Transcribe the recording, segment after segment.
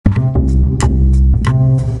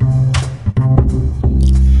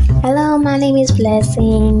is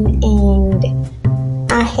Blessing, and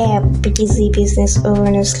I help busy business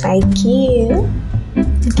owners like you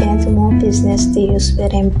get more business deals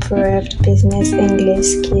with improved business English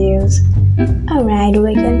skills. Alright,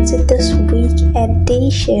 welcome to this week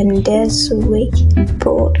edition, this week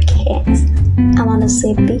podcast. I want to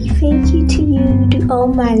say a big thank you to you, to all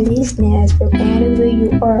my listeners, wherever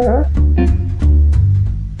you are.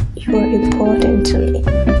 You are important to me.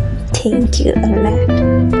 Thank you a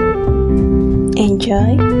lot.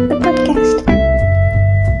 Enjoy the podcast.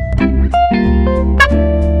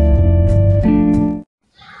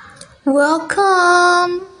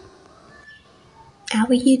 Welcome. How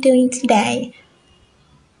are you doing today?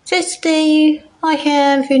 Today, I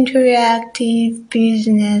have interactive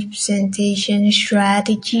business presentation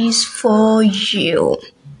strategies for you.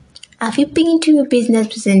 Have you been to a business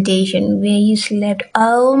presentation where you slept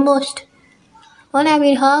almost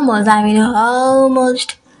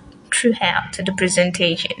throughout the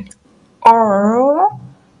presentation? Or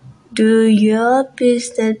do your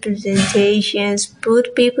business presentations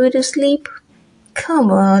put people to sleep?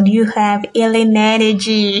 Come on, you have alien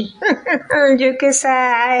energy. Joke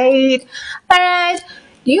aside. Alright,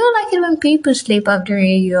 do you like it when people sleep after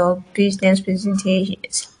your business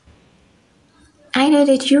presentations? I know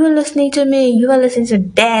that you are listening to me. You are listening to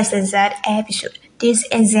this exact episode. This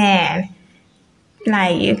exam.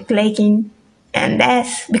 Like you're clicking, and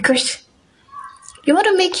that's because you want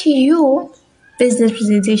to make your business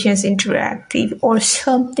presentations interactive or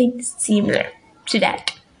something similar to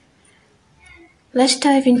that. Let's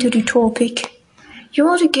dive into the topic. You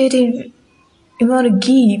want to give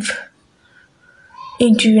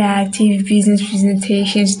interactive business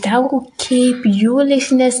presentations that will keep your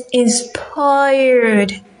listeners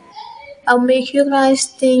inspired. I'll make you guys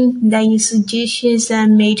think that your suggestions are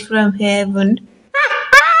made from heaven.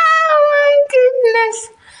 Oh my goodness.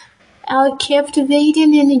 I'll captivate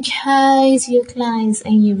and energize your clients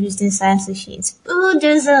and your business associates. Who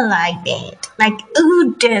doesn't like that?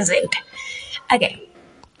 Who doesn't? Okay.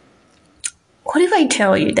 What if I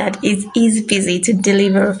tell you that it is busy to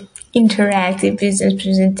deliver interactive business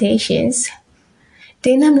presentations?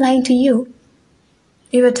 Then I'm lying to you.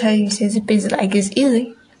 If I tell you it's busy like it's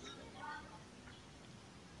easy.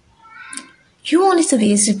 You want it to be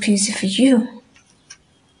easy peasy for you.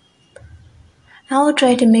 I will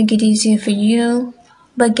try to make it easier for you,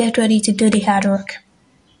 but get ready to do the hard work.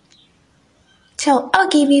 So I'll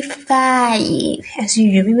give you 5. As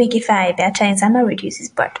usual, we make it 5. At times I might reduce this,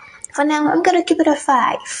 but for now I'm gonna keep it a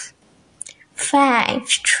 5. 5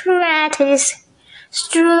 strategies.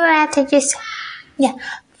 Yeah,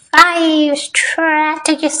 5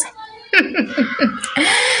 strategies.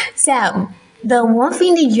 So, the one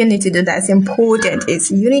thing that you need to do that's important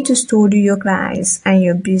is you need to study your clients and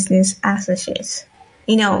your business associates.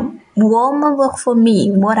 What might work for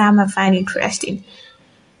me, what I might find interesting,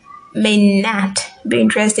 may not be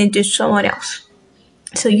interesting to someone else.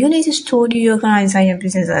 So you need to study your clients and your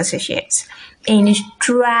business associates and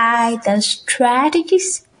try the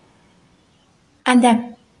strategies and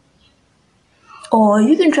then, or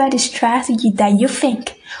you can try the strategy that you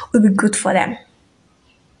think will be good for them.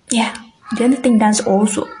 Yeah, the only thing that's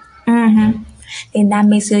also, then that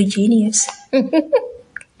makes you a genius.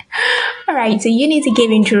 Alright, so you need to give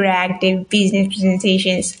interactive business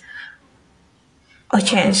presentations a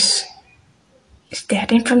chance.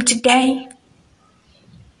 Starting from today.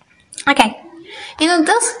 Okay,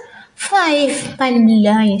 those 5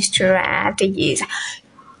 underlying strategies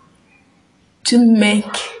to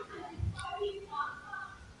make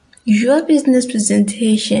your business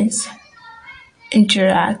presentations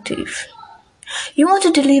interactive. You want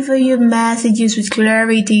to deliver your messages with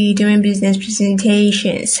clarity during business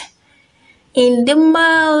presentations. And the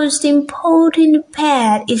most important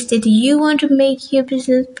part is that you want to make your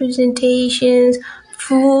business presentations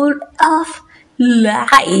full of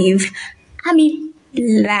life.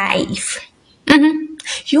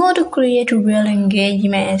 You want to create real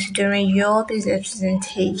engagements during your business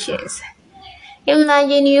presentations.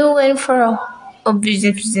 Imagine you went for a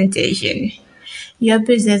business presentation. Your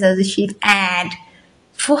business associate had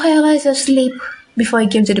 4 hours of sleep before you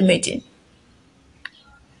came to the meeting.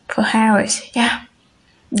 4 hours, yeah.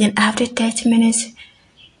 Then after 30 minutes,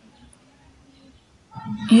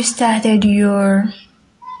 you started your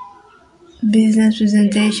business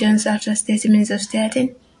presentations after 30 minutes of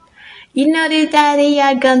starting. You noticed that he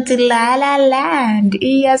had gone to La La Land.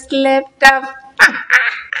 He has slept off.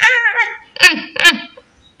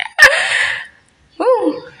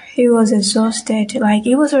 He was exhausted.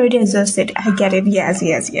 He was already exhausted. I get it. Yes.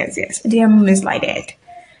 There are moments like that.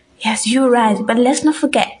 Yes, you're right, but let's not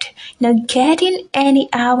forget, getting any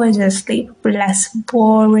hours of sleep plus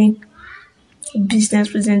boring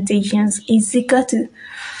business presentations is equal to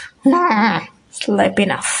sleep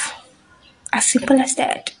enough. As simple as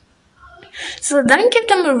that. So don't give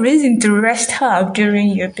them a reason to rest up during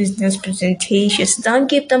your business presentations. Don't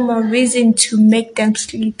give them a reason to make them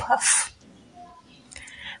sleep off.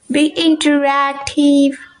 Be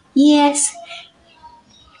interactive, yes,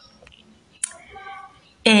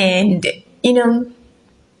 and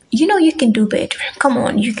you can do better. Come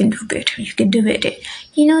on, you can do better. You can do better.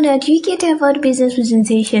 You know that you can avoid business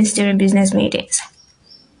presentations during business meetings.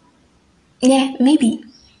 Yeah, maybe,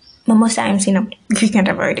 but most times, you can't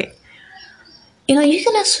avoid it. You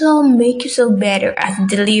can also make yourself better at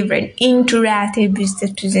delivering interactive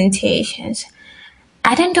business presentations.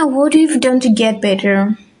 I don't know what you've done to get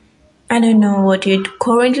better. I don't know what you're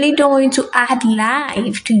currently doing to add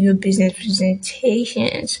life to your business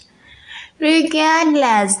presentations.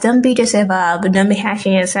 Regardless, don't beat yourself up, don't be harsh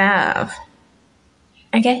on yourself.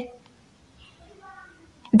 Okay?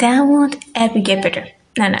 That won't help you get better.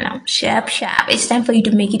 No. Sharp, sharp. It's time for you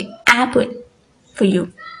to make it happen for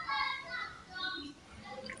you.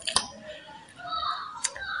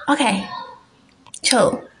 Okay.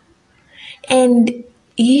 So, and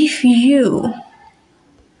if you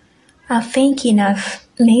are thinking of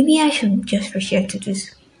maybe I should just reach out to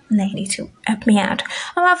this lady to help me out.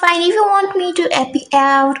 Alright, fine. If you want me to help you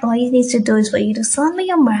out, all you need to do is for you to send me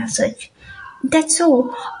a message. That's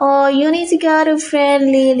all. Or you need to go to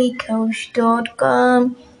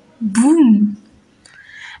friendlilycoach.com. Boom.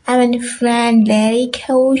 I'm on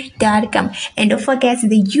friendlilycoach.com. And don't forget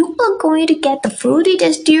that you are going to get the fruity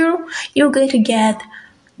test deal. You're going to get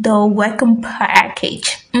the welcome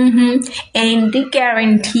package. And the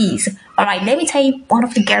guarantees. Alright, let me tell you one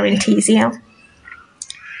of the guarantees, One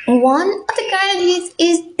of the guarantees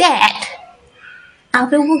is that I've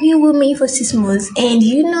been working with me for 6 months and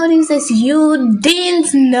you notice that you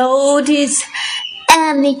didn't notice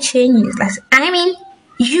any changes.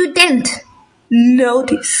 You didn't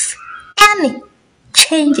notice any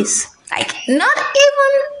changes. Like, not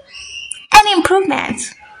even any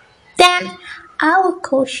improvements. Then I will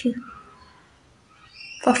coach you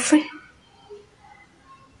for free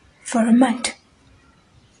for a month.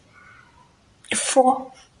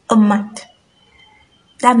 For a month.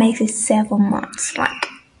 That makes it 7 months.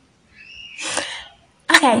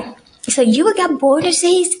 Okay, so you will get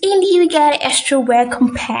bonuses and you will get an extra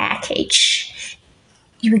welcome package.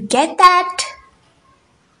 You will get that,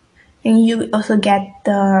 and you will also get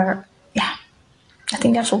I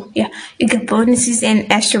think that's all. Yeah, you get bonuses and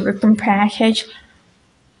extra welcome package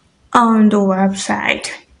on the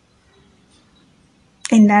website.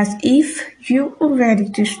 And that's if you are ready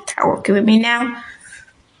to start working with me now.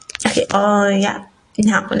 Okay,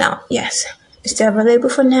 now, yes. It's still available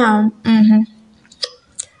for now.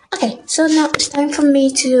 Okay, so now it's time for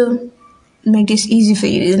me to make this easy for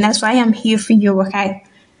you. And that's why I'm here for you, okay?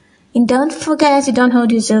 And don't forget to don't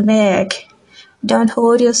hold yourself back. Don't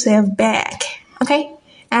hold yourself back, okay?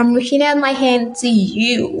 I'm reaching out my hand to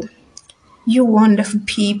you. You wonderful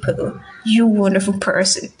people. You wonderful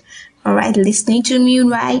person. Alright, listening to me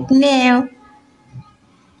right now.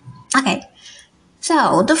 Okay.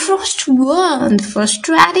 So, the first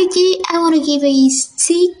strategy I want to give is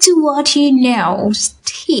stick to what you know.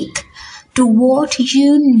 Stick to what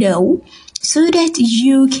you know so that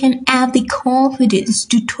you can have the confidence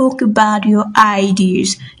to talk about your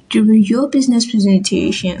ideas during your business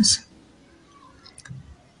presentations.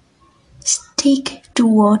 Stick to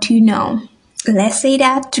what you know. Let's say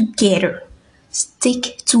that together.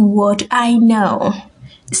 Stick to what I know.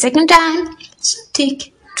 The second time,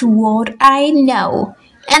 stick to what I know.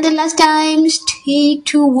 And the last time, stick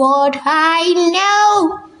to what I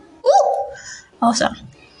know. Woo! Awesome.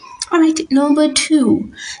 Alright, number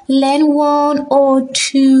 2. Learn 1 or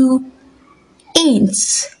 2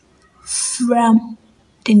 hints from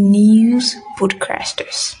the news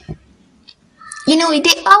podcasters. They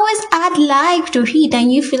always add life to it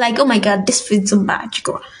and you feel like, oh my god, this feels so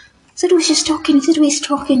magical. So it was just talking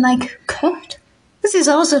like, God, this is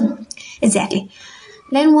awesome. Exactly.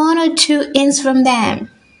 Learn 1 or 2 hints from them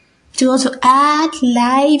to also add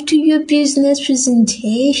life to your business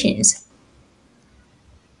presentations.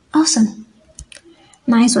 Awesome.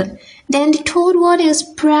 Nice one. Then the third one is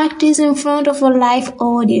practice in front of a live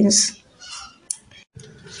audience.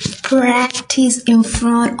 Practice in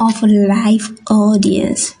front of a live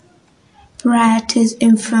audience. Practice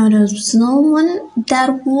in front of someone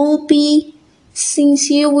that will be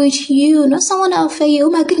sincere with you, not someone that'll say, oh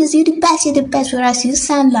my goodness, you're the best, whereas you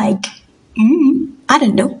sound like, I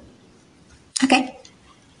don't know. Okay.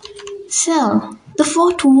 So, the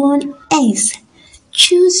fourth one is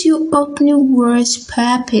choose your opening words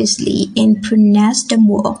purposely and pronounce them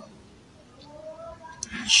well.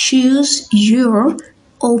 Choose your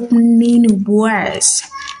opening words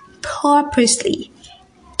purposely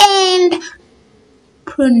and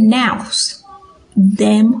pronounce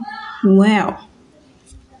them well.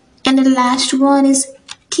 And the last one is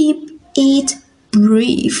keep it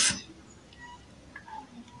brief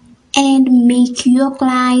and make your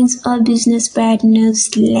clients or business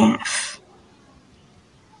partners laugh.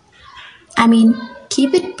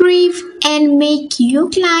 Keep it brief and make your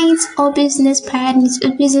clients or business partners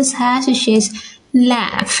or business associates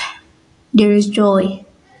laugh. There is joy.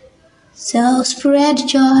 So spread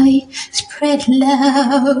joy, spread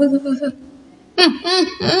love.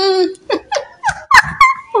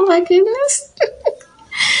 Oh my goodness.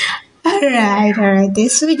 Alright,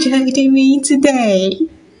 this was joining me today.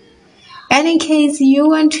 And in case you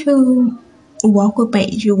want to work with me,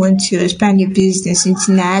 you want to expand your business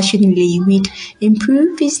internationally with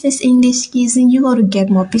improved business English skills, and you want to get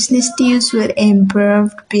more business deals with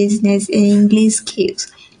improved business English skills.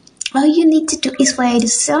 All you need to do is write a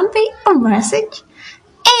survey or message,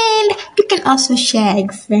 and you can also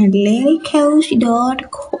check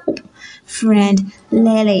friendlilycoach.com.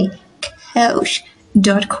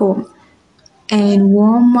 friendlilycoach.com. And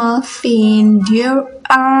one more thing, there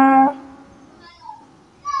are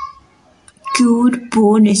good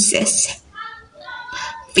bonuses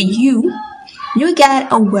for you. You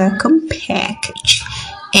got a welcome package,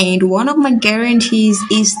 and one of my guarantees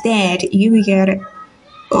is that you will get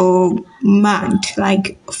a month,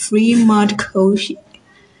 like a 3-month coaching.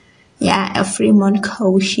 Yeah, a 3-month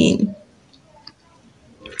coaching.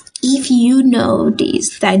 If you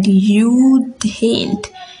notice that you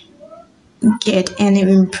didn't get any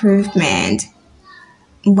improvement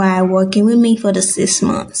while working with me for the 6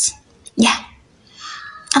 months,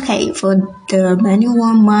 for the remaining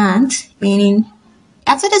 1 month, meaning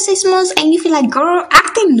after the 6 months, and you feel like, girl,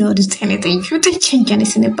 I didn't notice anything, you didn't change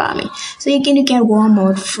anything about me, so you're gonna get 1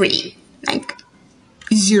 month free, like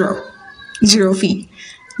zero fee,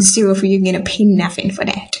 you're gonna pay nothing for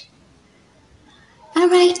that.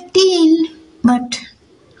 Alright then, but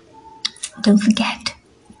don't forget,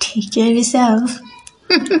 take care of yourself.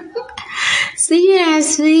 See you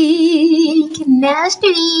next week.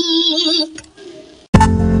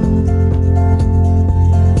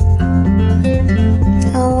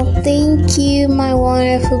 Oh, thank you, my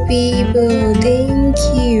wonderful people. Thank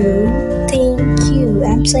you.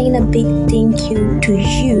 I'm saying a big thank you to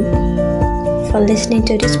you for listening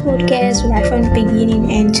to this podcast right from the beginning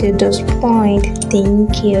and to this point.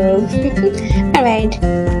 Thank you. Alright,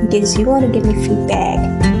 in case you want to give me feedback,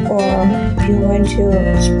 or you want to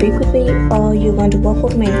speak with me, or you want to work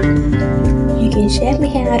with me, you can check me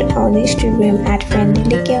out on Instagram at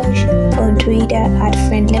friendlilycoach, on Twitter at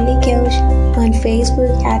friendlilycoach, on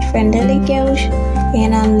Facebook at friendlilycoach,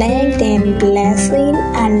 and on LinkedIn Blessing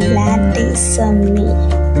and Latte Sunny.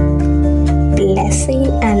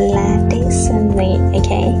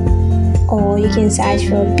 Okay? Or you can search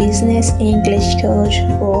for Business English Coach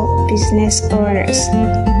for business owners.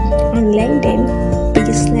 On LinkedIn,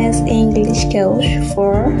 Business English Coach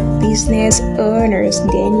for business owners.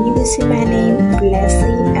 Then you will see my name,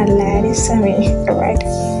 Blessing Alade Sunny. Alright?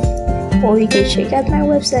 Or you can check out my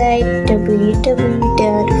website,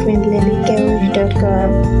 www.friendlilycoach.com.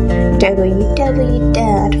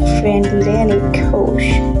 www